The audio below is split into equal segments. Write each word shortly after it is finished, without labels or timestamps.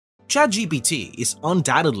ChatGPT is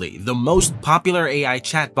undoubtedly the most popular AI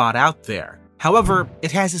chatbot out there. However,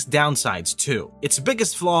 it has its downsides too. Its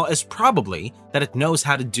biggest flaw is probably that it knows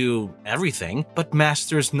how to do everything but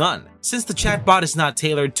masters none. Since the chatbot is not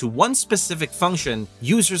tailored to one specific function,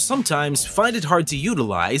 users sometimes find it hard to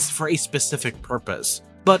utilize for a specific purpose.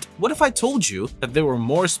 But what if I told you that there were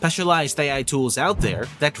more specialized AI tools out there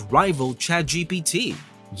that rival ChatGPT?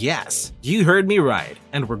 Yes, you heard me right,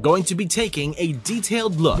 and we're going to be taking a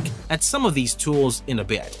detailed look at some of these tools in a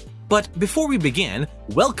bit. But before we begin,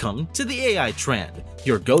 welcome to the AI Trend,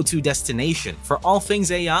 your go-to destination for all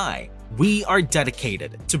things AI. We are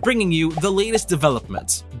dedicated to bringing you the latest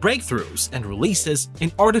developments, breakthroughs, and releases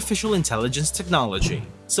in artificial intelligence technology.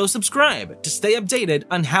 So subscribe to stay updated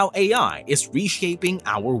on how AI is reshaping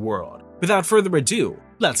our world. Without further ado,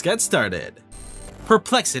 let's get started.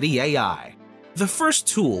 Perplexity AI. The first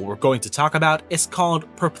tool we're going to talk about is called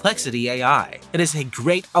Perplexity AI. It is a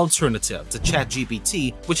great alternative to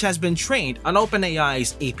ChatGPT, which has been trained on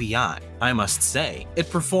OpenAI's API. I must say,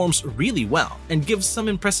 it performs really well and gives some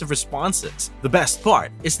impressive responses. The best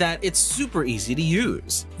part is that it's super easy to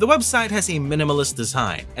use. The website has a minimalist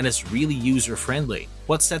design and is really user-friendly.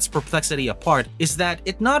 What sets Perplexity apart is that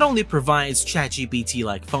it not only provides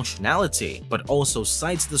ChatGPT-like functionality, but also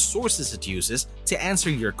cites the sources it uses to answer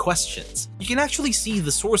your questions. You can actually see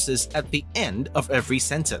the sources at the end of every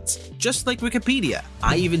sentence, just like Wikipedia.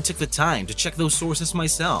 I even took the time to check those sources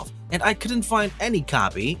myself, and I couldn't find any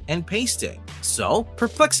copy and pasting. So,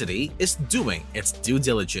 Perplexity is doing its due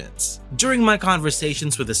diligence. During my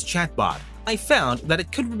conversations with this chatbot, I found that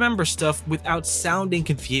it could remember stuff without sounding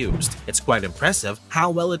confused. It's quite impressive how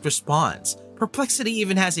well it responds. Perplexity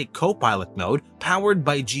even has a co-pilot mode powered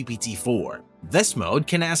by GPT-4. This mode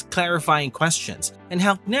can ask clarifying questions and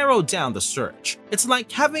help narrow down the search. It's like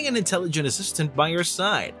having an intelligent assistant by your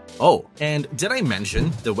side. Oh, and did I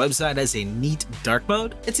mention the website has a neat dark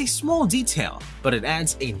mode? It's a small detail, but it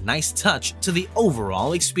adds a nice touch to the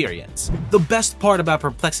overall experience. The best part about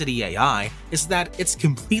Perplexity AI is that it's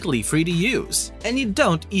completely free to use, and you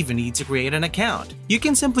don't even need to create an account. You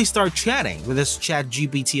can simply start chatting with this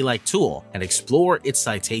ChatGPT-like tool and explore its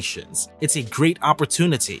citations. It's a great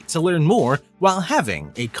opportunity to learn more while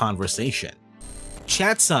having a conversation.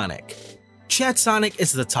 ChatSonic. ChatSonic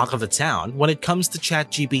is the talk of the town when it comes to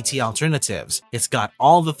ChatGPT alternatives. It's got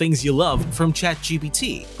all the things you love from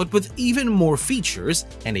ChatGPT, but with even more features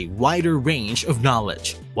and a wider range of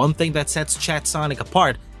knowledge. One thing that sets ChatSonic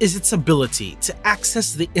apart is its ability to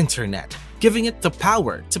access the internet, giving it the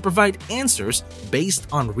power to provide answers based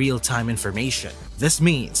on real-time information. This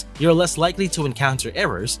means you're less likely to encounter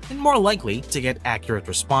errors and more likely to get accurate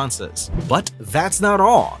responses. But that's not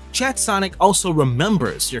all. ChatSonic also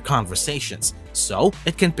remembers your conversations, so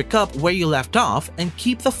it can pick up where you left off and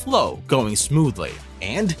keep the flow going smoothly.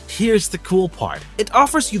 And here's the cool part. It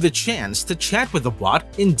offers you the chance to chat with the bot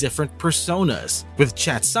in different personas. With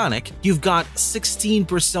ChatSonic, you've got 16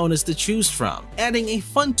 personas to choose from, adding a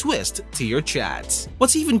fun twist to your chats.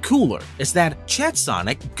 What's even cooler is that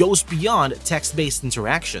ChatSonic goes beyond text-based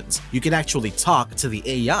interactions. You can actually talk to the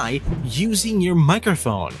AI using your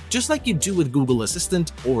microphone, just like you do with Google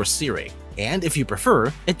Assistant or Siri. And if you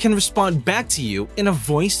prefer, it can respond back to you in a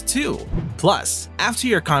voice too. Plus, after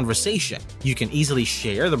your conversation, you can easily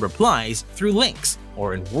share the replies through links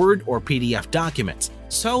or in Word or PDF documents,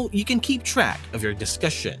 so you can keep track of your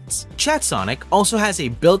discussions. ChatSonic also has a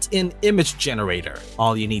built-in image generator.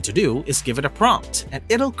 All you need to do is give it a prompt, and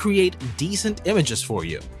it'll create decent images for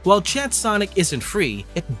you. While ChatSonic isn't free,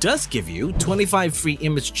 it does give you 25 free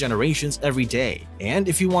image generations every day. And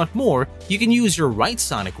if you want more, you can use your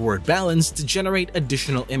WriteSonic word balance to generate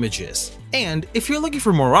additional images. And if you're looking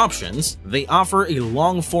for more options, they offer a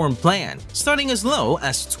long-form plan, starting as low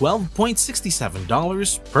as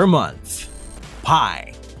 $12.67 per month.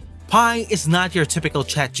 Pi. Pi is not your typical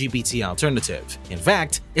ChatGPT alternative. In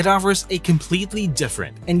fact, it offers a completely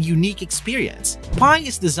different and unique experience. Pi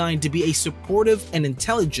is designed to be a supportive and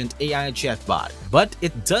intelligent AI chatbot, but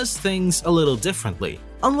it does things a little differently.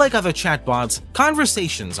 Unlike other chatbots,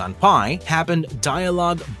 conversations on Pi happen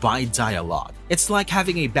dialogue by dialogue. It's like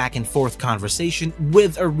having a back-and-forth conversation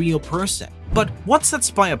with a real person. But what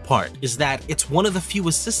sets Pi apart is that it's one of the few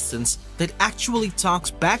assistants that actually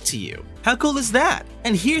talks back to you. How cool is that?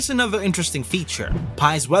 And here's another interesting feature.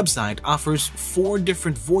 Pi's website offers 4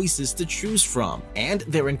 different voices to choose from, and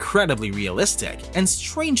they're incredibly realistic and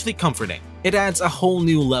strangely comforting. It adds a whole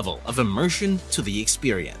new level of immersion to the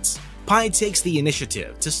experience. Pi takes the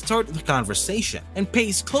initiative to start the conversation and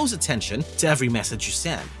pays close attention to every message you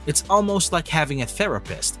send. It's almost like having a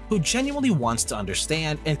therapist who genuinely wants to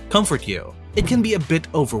understand and comfort you. It can be a bit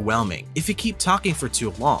overwhelming if you keep talking for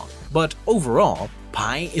too long, but overall,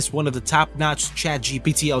 Pi is one of the top-notch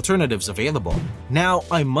ChatGPT alternatives available. Now,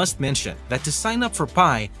 I must mention that to sign up for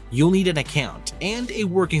Pi, you'll need an account and a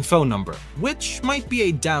working phone number, which might be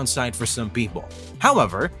a downside for some people.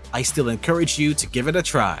 However, I still encourage you to give it a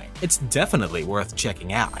try. It's definitely worth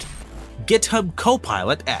checking out. GitHub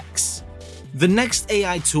Copilot X. The next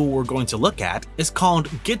AI tool we're going to look at is called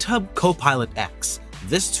GitHub Copilot X.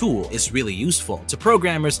 This tool is really useful to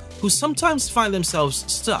programmers who sometimes find themselves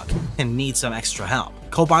stuck and need some extra help.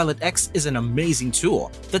 Copilot X is an amazing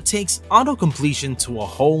tool that takes auto-completion to a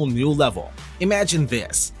whole new level. Imagine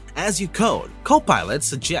this. As you code, Copilot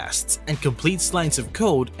suggests and completes lines of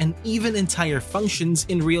code and even entire functions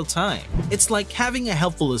in real time. It's like having a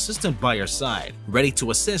helpful assistant by your side, ready to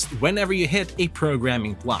assist whenever you hit a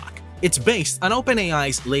programming block. It's based on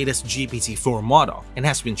OpenAI's latest GPT-4 model and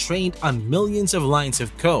has been trained on millions of lines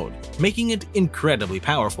of code, making it incredibly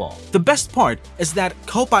powerful. The best part is that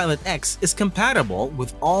Copilot X is compatible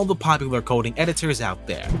with all the popular coding editors out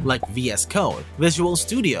there, like VS Code, Visual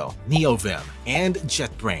Studio, NeoVim, and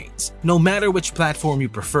JetBrains. No matter which platform you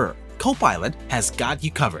prefer, Copilot has got you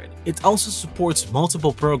covered. It also supports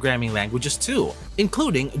multiple programming languages too,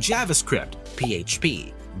 including JavaScript,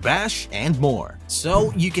 PHP, Bash, and more,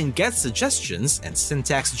 so you can get suggestions and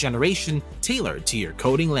syntax generation tailored to your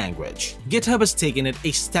coding language. GitHub has taken it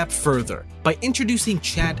a step further by introducing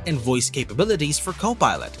chat and voice capabilities for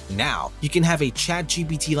Copilot. Now, you can have a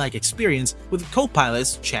ChatGPT-like experience with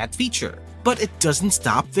Copilot's chat feature. But it doesn't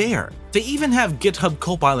stop there. They even have GitHub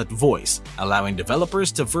Copilot Voice, allowing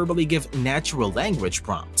developers to verbally give natural language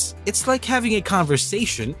prompts. It's like having a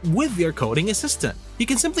conversation with your coding assistant. You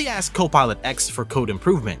can simply ask Copilot X for code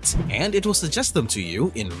improvements, and it will suggest them to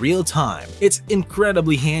you in real time. It's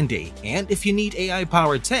incredibly handy, and if you need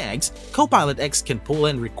AI-powered tags, Copilot X can pull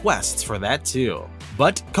in requests for that too.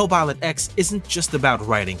 But Copilot X isn't just about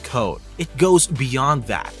writing code. It goes beyond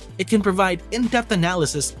that. It can provide in-depth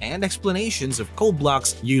analysis and explanations of code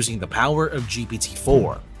blocks using the power of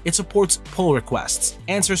GPT-4. It supports pull requests,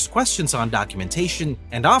 answers questions on documentation,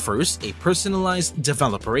 and offers a personalized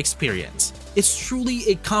developer experience. It's truly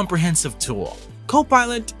a comprehensive tool.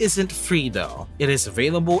 Copilot isn't free though. It is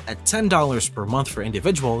available at $10 per month for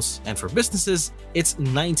individuals, and for businesses, it's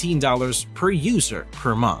 $19 per user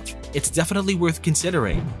per month. It's definitely worth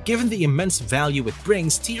considering, given the immense value it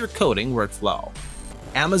brings to your coding workflow.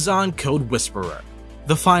 Amazon Code Whisperer.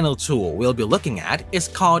 The final tool we'll be looking at is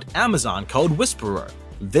called Amazon Code Whisperer.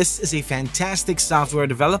 This is a fantastic software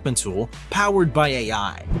development tool powered by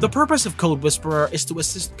AI. The purpose of Code Whisperer is to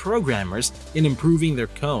assist programmers in improving their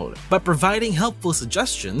code by providing helpful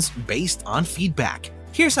suggestions based on feedback.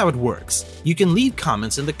 Here's how it works. You can leave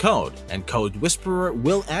comments in the code, and Code Whisperer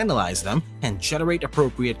will analyze them and generate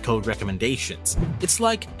appropriate code recommendations. It's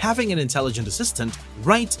like having an intelligent assistant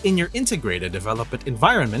right in your integrated development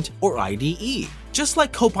environment or IDE. Just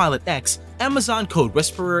like Copilot X, Amazon Code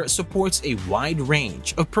Whisperer supports a wide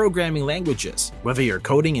range of programming languages. Whether you're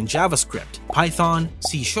coding in JavaScript, Python,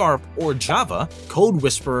 C#, or Java, Code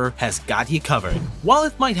Whisperer has got you covered. While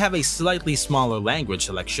it might have a slightly smaller language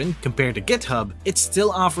selection compared to GitHub, it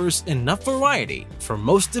still offers enough variety for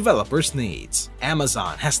most developers' needs.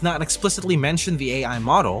 Amazon has not explicitly mentioned the AI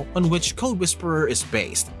model on which Code Whisperer is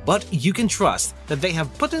based, but you can trust that they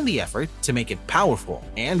have put in the effort to make it powerful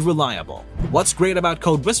and reliable. What's great about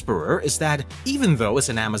Code Whisperer is that even though it's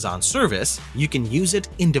an Amazon service, you can use it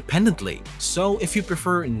independently. So if you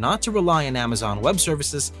prefer not to rely on Amazon Web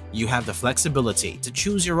Services, you have the flexibility to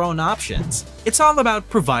choose your own options. It's all about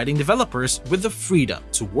providing developers with the freedom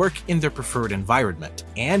to work in their preferred environment.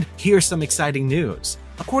 And here's some exciting news.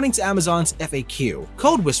 According to Amazon's FAQ,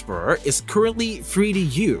 Code Whisperer is currently free to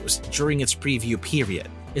use during its preview period.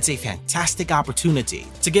 It's a fantastic opportunity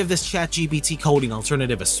to give this ChatGPT coding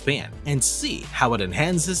alternative a spin and see how it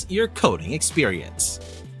enhances your coding experience.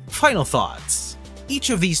 Final thoughts. Each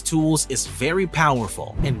of these tools is very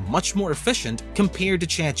powerful and much more efficient compared to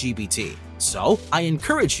ChatGPT, so I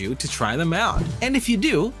encourage you to try them out. And if you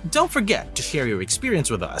do, don't forget to share your experience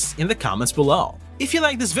with us in the comments below. If you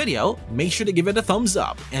like this video, make sure to give it a thumbs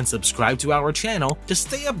up and subscribe to our channel to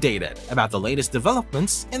stay updated about the latest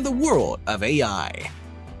developments in the world of AI.